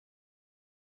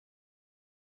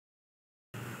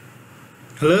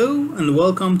Hello and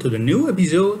welcome to the new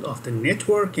episode of the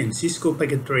Network and Cisco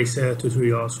Packet Tracer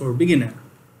tutorials for beginner.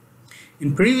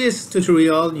 In previous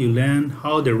tutorial you learned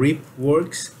how the RIP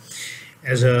works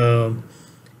as a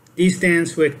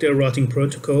distance vector routing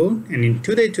protocol, and in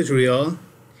today's tutorial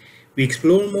we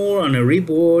explore more on a RIP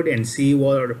board and see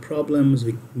what are the problems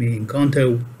we may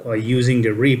encounter while using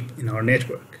the RIP in our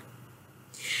network.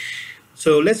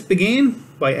 So let's begin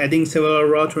by adding several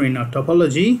routers in our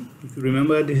topology. If you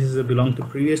remember, this is belong to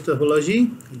previous topology.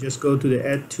 You just go to the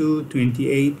add to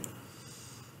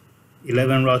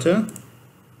 2811 router.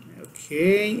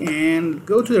 Okay, and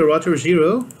go to the router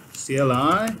 0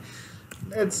 CLI.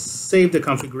 Let's save the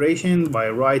configuration by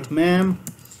write mem.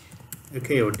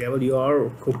 Okay, or WR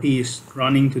or copy is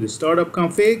running to the startup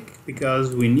config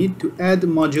because we need to add the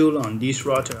module on this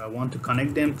router. I want to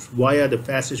connect them via the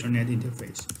fast Ethernet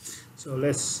interface. So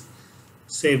let's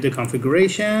save the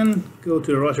configuration, go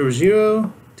to router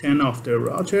 0, turn off the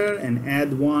router and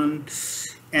add one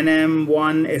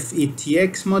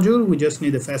NM1FETX module. We just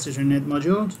need a fast Ethernet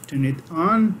module, turn it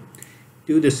on.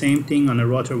 Do the same thing on the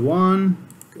router 1,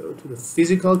 go to the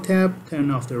physical tab, turn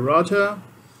off the router.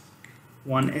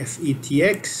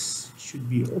 1FETX should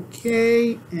be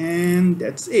okay, and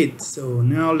that's it. So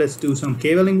now let's do some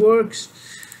cabling works.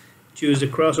 Choose the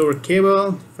crossover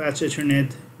cable, fast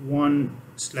Ethernet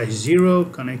 1/0,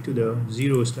 connect to the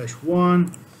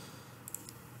 0/1.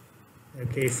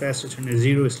 Okay, fast Ethernet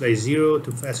 0/0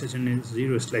 to fast Ethernet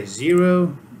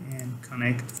 0/0, and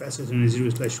connect fast Ethernet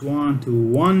 0/1 to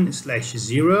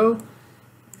 1/0.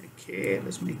 Okay,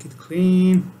 let's make it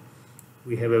clean.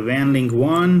 We have a WAN link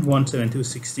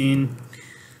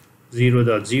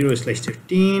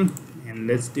 172.16.0.0/13, and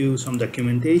let's do some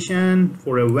documentation.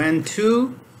 For a WAN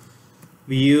 2,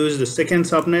 we use the second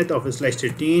subnet of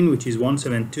 /13, which is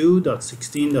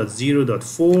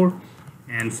 172.16.0.4,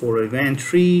 and for a WAN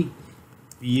 3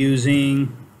 we're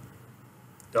using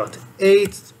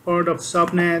 .8 part of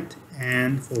subnet,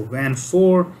 and for WAN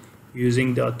 4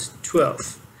 using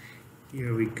 .12.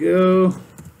 Here we go.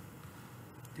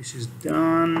 This is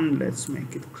done. Let's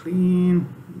make it clean.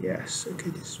 Yes,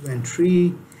 okay, this is WAN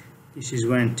 3, this is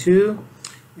WAN 2,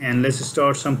 and let's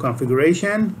start some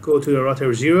configuration. Go to the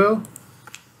router 0,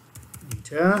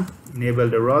 enable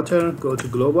the router, go to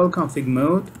global config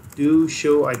mode, do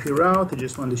show IP route. I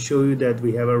just want to show you that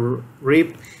we have a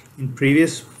RIP. In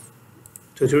previous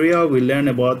tutorial we learned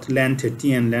about LAN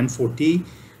 30 and LAN 40,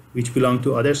 which belong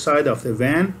to other side of the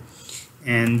WAN,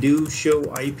 and do show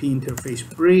IP interface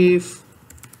brief.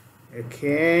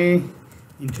 Okay,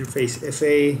 interface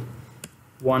FA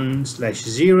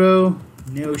 1/0,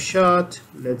 no shot.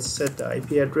 Let's set the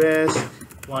IP address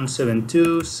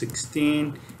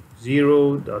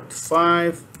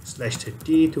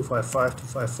 172.16.0.5/30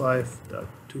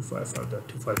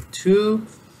 255.255.255.252.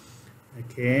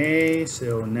 Okay,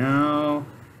 so now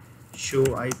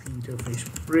show IP interface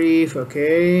brief.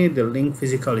 Okay, the link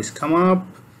physical is come up,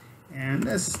 and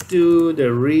let's do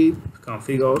the RIP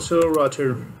config also,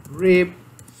 router RIP.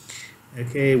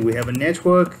 Okay, we have a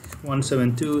network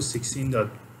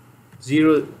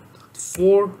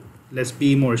 172.16.0.4. let's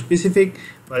be more specific,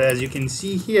 but as you can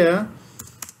see here,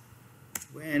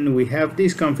 when we have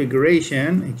this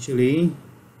configuration, actually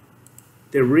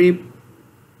the RIP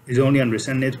is only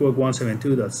understand network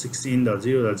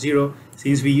 172.16.0.0.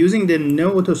 Since we're using the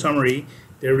no auto summary,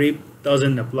 the RIP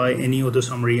doesn't apply any auto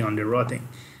summary on the routing.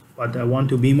 But I want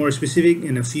to be more specific.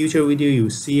 In a future video you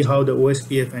see how the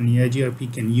OSPF and EIGRP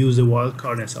can use the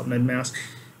wildcard and subnet mask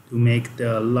to make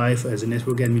the life as a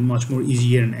network admin much more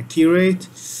easier and accurate.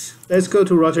 Let's go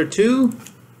to router 2.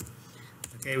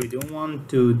 Okay, we don't want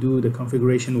to do the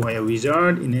configuration via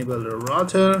wizard. Enable the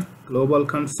router, global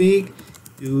config,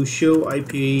 do show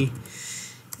IP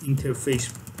interface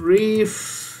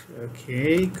brief.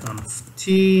 Okay, conf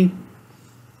t.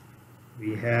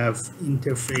 We have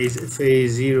interface FA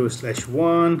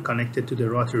 0/1 connected to the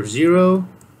router 0,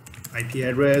 IP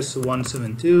address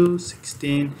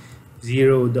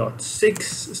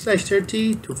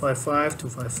 172.16.0.6/30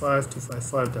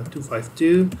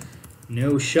 255.255.255.252.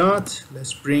 No shot.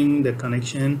 Let's bring the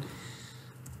connection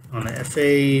on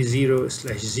FA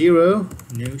 0/0.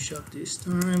 No shot this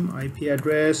time. IP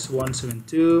address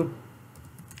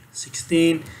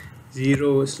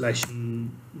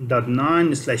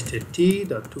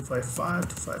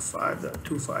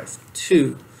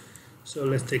 172.16.0.9/30.255.255.252. So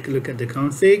let's take a look at the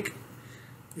config.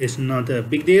 It's not a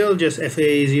big deal, just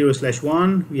FA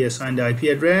 0/1 we assign the IP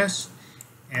address,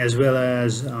 as well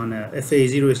as on FA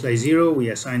 0/0 we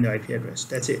assign the IP address.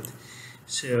 That's it.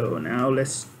 So now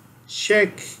let's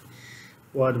check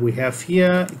what we have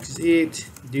here. Exit,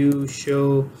 do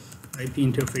show IP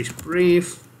interface brief.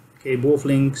 Okay, both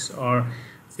links are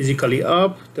physically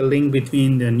up. The link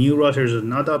between the new routers is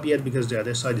not up yet because the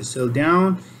other side is still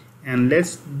down. And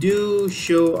let's do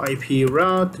show IP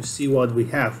route to see what we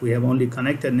have. We have only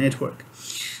connected network.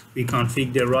 We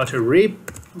configure the router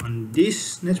RIP on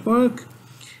this network.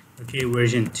 Okay,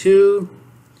 version 2,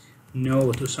 no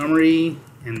auto summary,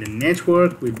 and the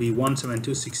network will be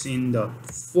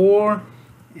 172.16.4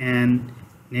 and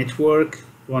network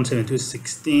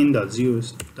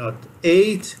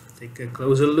 172.16.0.8. Take a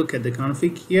closer look at the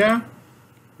config here.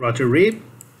 Router RIP,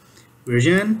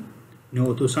 version, no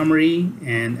auto summary,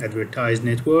 and advertised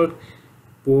network,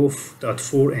 both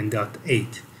 .4 and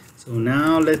 .8. So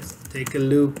now let's take a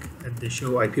look at the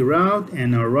show IP route,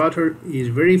 and our router is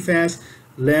very fast.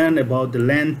 Learn about the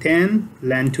LAN 10,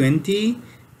 LAN 20,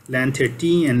 LAN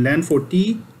 30, and LAN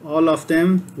 40, all of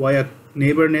them via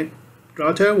neighbor net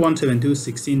router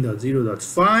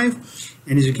 172.16.0.5.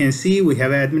 And as you can see, we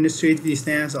have an administrative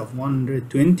distance of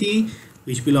 120,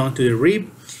 which belongs to the RIP.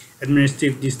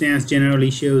 Administrative distance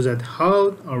generally shows that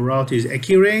how our route is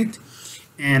accurate,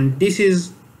 and this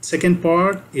is second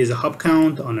part is a hop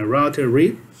count on a router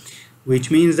RIP,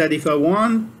 which means that if I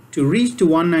want to reach to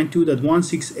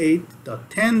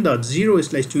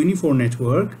 192.168.10.0/24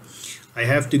 network, I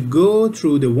have to go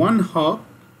through the one hop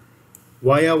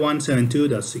via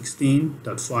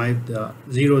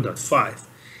 172.16.5.0.5.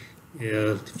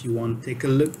 If you want to take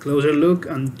a closer look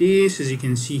on this, as you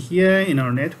can see here in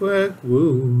our network,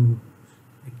 whoa,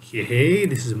 okay,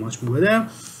 this is much better.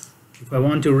 If I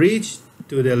want to reach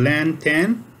to the LAN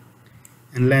 10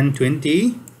 and LAN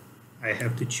 20, I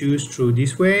have to choose through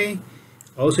this way.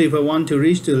 Also, if I want to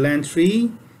reach to LAN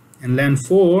 3 and LAN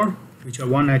 4, which are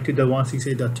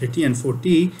 192.168.30 and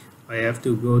 40, I have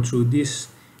to go through this,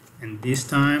 and this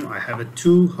time I have a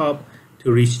 2 hop to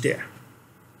reach there.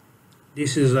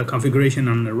 This is a configuration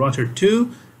on the router 2.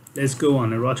 Let's go on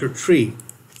the router 3.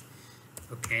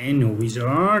 Okay, no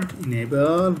wizard,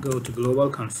 enable, go to global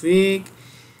config.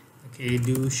 Okay,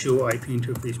 do show IP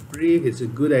interface brief. It's a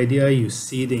good idea you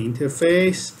see the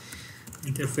interface.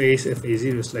 Interface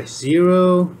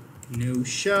FA0/0, no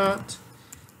shot.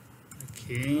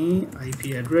 Okay,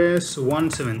 IP address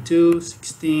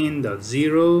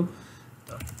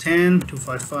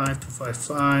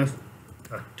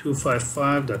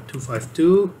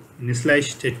 172.16.0.10.255.255.255.252 in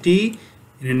 /30.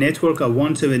 In a network of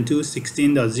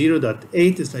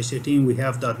 172.16.0.8/13, we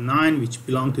have .9, which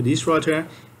belong to this router,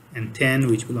 and 10,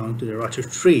 which belong to the router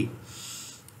 3.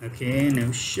 Okay,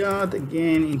 no shot.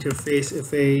 Again, interface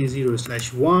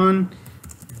FA0/1,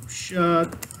 no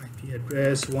shot. IP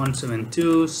address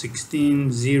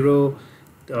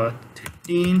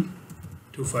 172.16.0.13,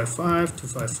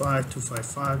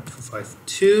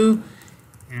 255.255.252,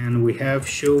 and we have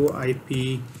show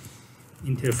IP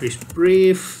interface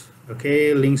brief.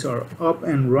 Okay, links are up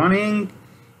and running,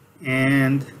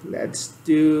 and let's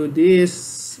do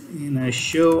this in a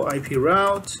show IP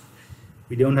route.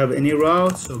 We don't have any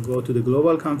route, so go to the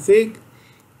global config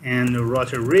and the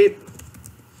router RIP,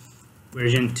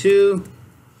 version 2,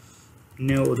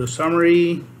 no auto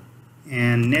summary,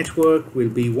 and network will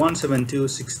be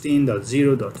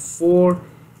 172.16.0.4.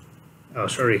 Oh,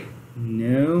 sorry,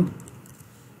 no,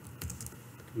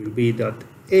 it will be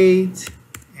 .8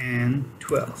 and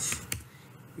 12.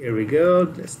 Here we go.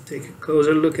 Let's take a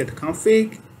closer look at the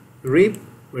config. RIP,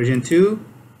 version 2,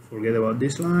 forget about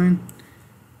this line,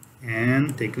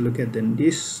 and take a look at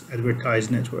this advertised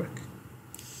network.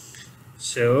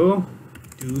 So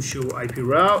do show IP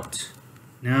route.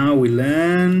 Now we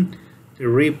learn the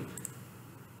RIP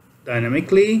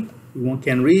dynamically. We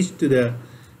can reach to the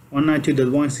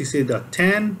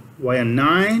 192.168.10 via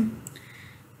 9,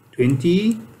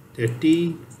 20,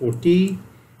 30, 40,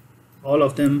 all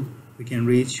of them we can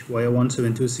reach via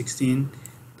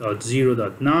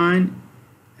 172.16.0.9.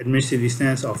 Administrative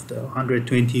distance of the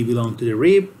 120 belong to the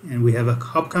RIP, and we have a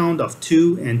hop count of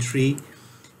 2 and 3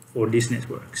 for these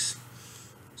networks.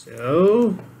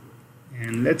 So,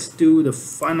 and let's do the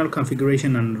final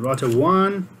configuration on router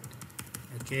 1.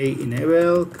 Okay,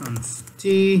 enable conf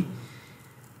t,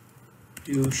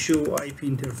 do show IP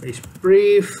interface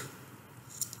brief.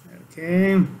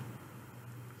 Okay,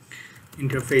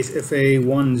 interface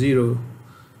FA10/0,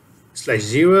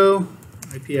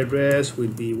 IP address will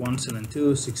be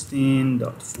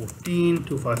 172.16.14,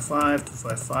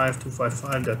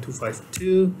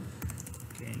 255.255.255.252.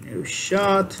 Okay, no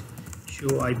shot.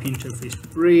 Show IP interface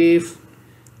brief.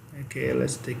 Okay,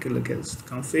 let's take a look at this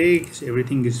config. So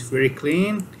everything is very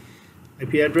clean.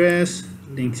 IP address,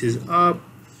 links is up,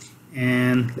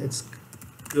 and let's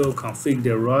go configure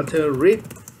the router RIP.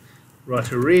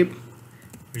 Router RIP,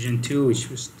 version 2, which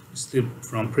was still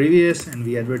from previous, and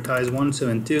we advertise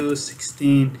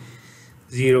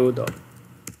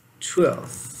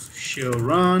 172.16.0.12. show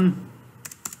run,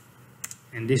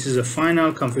 and this is a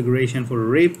final configuration for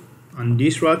RIP on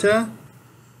this router.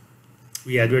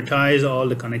 We advertise all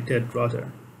the connected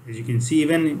router. As you can see,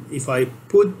 even if I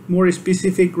put more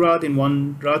specific route in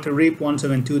one router RIP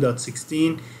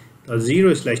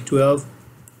 172.16.0/12,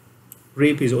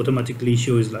 RIP is automatically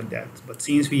shows like that. But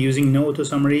since we're using no auto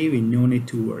summary, we no need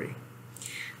to worry.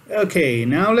 Okay,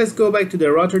 now let's go back to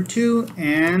the router 2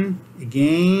 and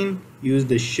again use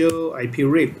the show IP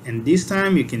RIP, and this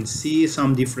time you can see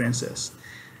some differences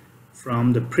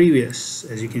from the previous.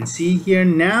 As you can see here,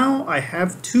 now I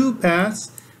have two paths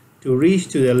to reach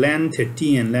to the LAN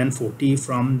 30 and LAN 40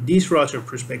 from this router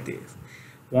perspective.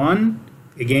 One,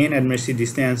 again admissive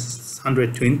distance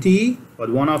 120, but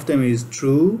one of them is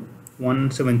true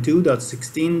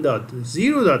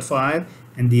 172.16.0.5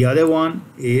 and the other one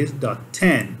is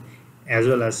 .10, as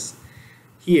well as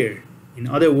here. In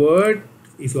other words,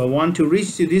 if I want to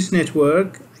reach to this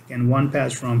network, I can one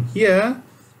pass from here,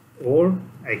 or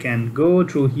I can go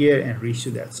through here and reach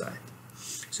to that side.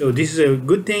 So this is a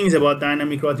good thing about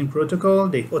dynamic routing protocol.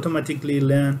 They automatically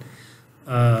learn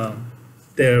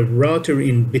the router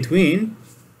in between.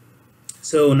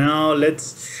 So now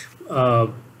let's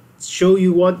show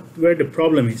you where the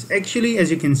problem is. Actually,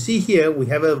 as you can see here, we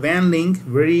have a WAN link,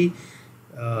 very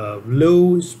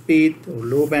low speed or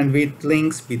low bandwidth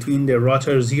links between the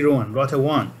router 0 and router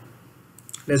 1.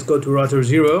 Let's go to router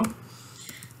 0.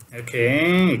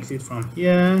 Okay, exit from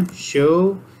here,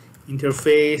 show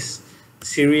interface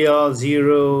serial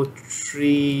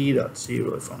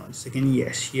 03.0. If I'm not mistaken,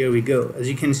 yes, here we go. As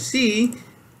you can see,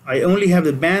 I only have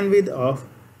the bandwidth of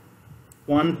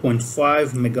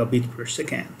 1.5 megabit per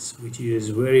second, which is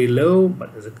very low,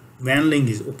 but as a WAN link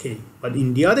is okay. But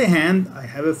in the other hand, I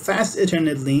have a fast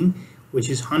Ethernet link which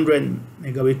is 100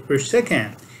 megabit per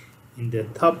second. In the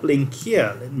top link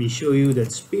here, let me show you the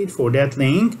speed for that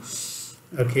link.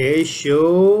 Okay,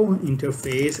 show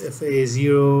interface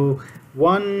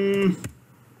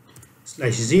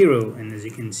FA01/0, and as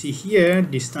you can see here,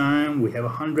 this time we have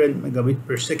 100 megabit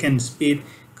per second speed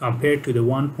compared to the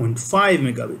 1.5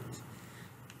 megabit.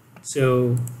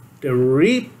 So the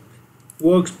RIP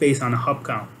works based on a hop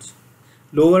count.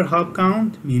 Lower hop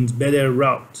count means better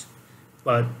route,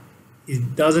 but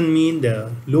it doesn't mean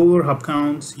the lower hop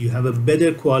counts you have a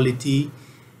better quality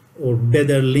or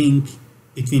better link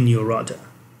between your router.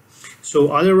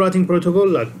 So other routing protocol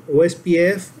like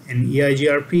OSPF and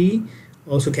EIGRP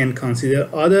also can consider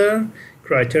other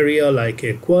criteria like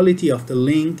a quality of the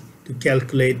link to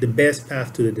calculate the best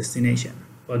path to the destination.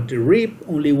 But the RIP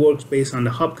only works based on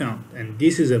the hop count, and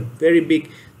this is a very big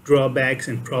drawbacks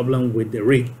and problem with the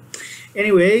RIP.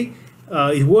 Anyway,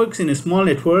 it works in a small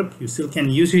network. You still can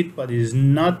use it, but it is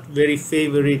not very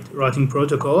favorite routing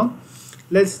protocol.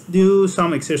 Let's do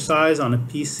some exercise on a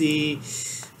PC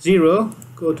 0.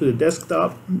 Go to the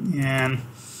desktop and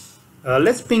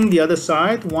let's ping the other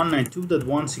side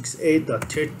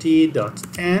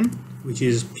 192.168.30.10, which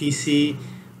is PC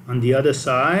on the other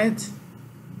side.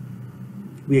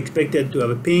 We expected to have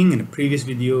a ping. In the previous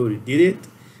video we did it,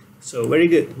 so very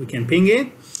good, we can ping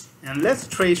it. And let's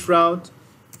trace route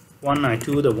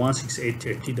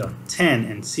 192.168.30.10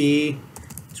 and see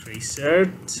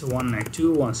tracer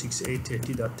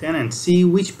 192.168.30.10 and see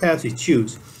which path we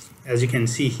choose. As you can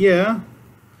see here,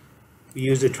 we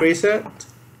use the tracer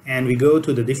and we go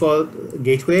to the default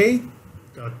gateway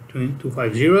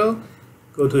 .250,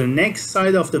 go to the next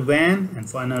side of the WAN and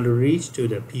finally reach to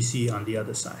the PC on the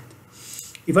other side.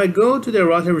 If I go to the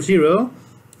router 0,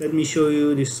 let me show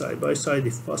you this side by side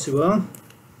if possible.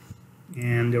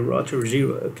 And the router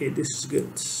 0, okay, this is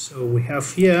good. So we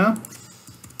have here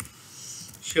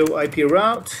show IP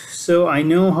route. So I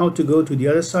know how to go to the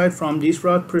other side from this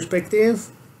route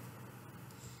perspective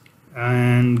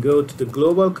and go to the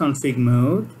global config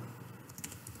mode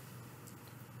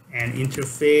and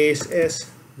interface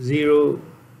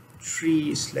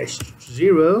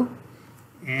S03/0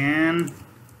 and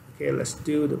okay, let's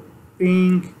do the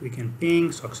ping. We can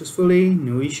ping successfully,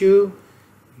 no issue.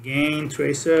 Again,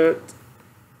 trace it.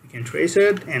 We can trace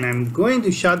it, and I'm going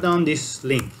to shut down this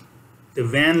link, the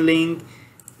WAN link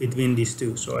between these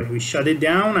two. So we shut it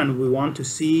down, and we want to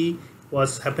see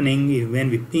what's happening when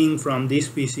we ping from this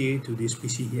PC to this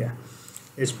PC here.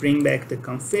 Let's bring back the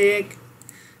config.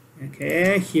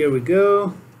 Okay, here we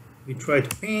go. We try to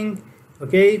ping.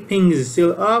 Okay, ping is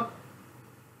still up,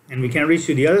 and we can reach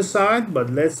to the other side, but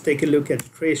let's take a look at the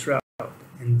trace route.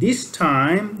 And this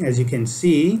time, as you can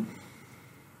see,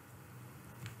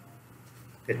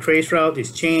 The trace route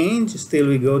is changed. Still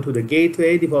we go to the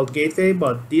gateway, default gateway,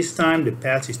 but this time the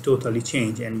path is totally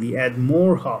changed and we add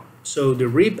more hop. So the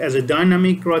RIP as a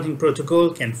dynamic routing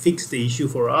protocol can fix the issue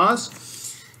for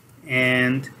us.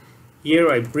 And here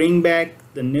I bring back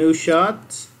the no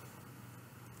shot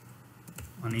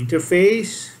on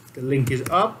interface. The link is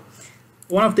up.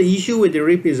 One of the issue with the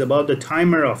RIP is about the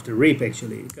timer of the RIP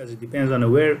actually, because it depends on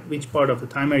which part of the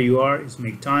timer you are. It's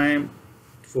make time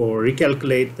for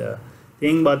recalculate the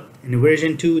thing, but in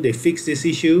version 2 they fixed this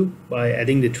issue by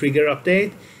adding the trigger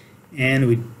update, and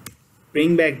we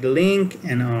bring back the link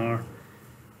and our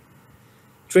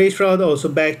trace route also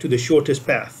back to the shortest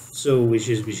path, so which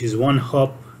is one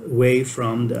hop away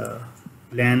from the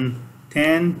LAN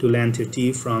 10 to LAN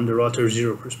 30 from the router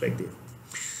 0 perspective.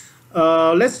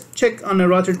 Let's check on the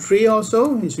router 3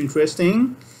 also. It's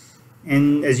interesting,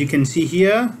 and as you can see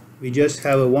here we just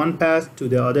have a one path to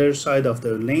the other side of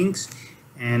the links,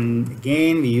 and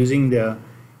again we're using the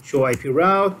show IP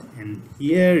route, and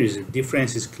here is a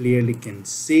difference is clearly can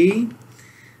see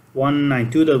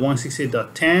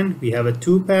 192.168.10 we have a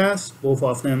two paths, both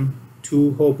of them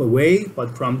two hop away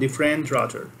but from different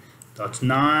router.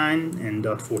 .9 and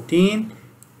 .14,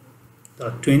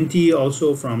 .20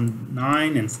 also from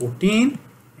 9 and 14,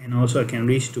 and also I can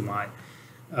reach to my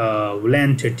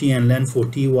LAN 30 and LAN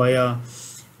 40 via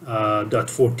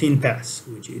 .14 pass,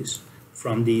 which is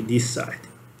from this side.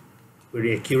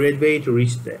 Very accurate way to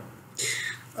reach there.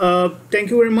 Thank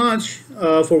you very much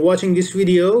for watching this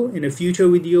video. In a future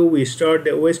video we start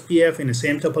the OSPF in the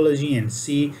same topology and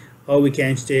see how we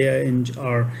can change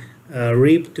our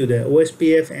RIP to the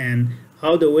OSPF and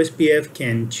how the OSPF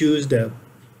can choose the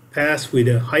pass with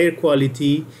a higher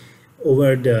quality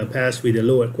over the pass with a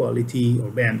lower quality or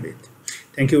bandwidth.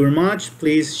 Thank you very much.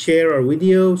 Please share our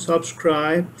video,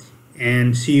 subscribe,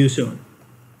 and see you soon.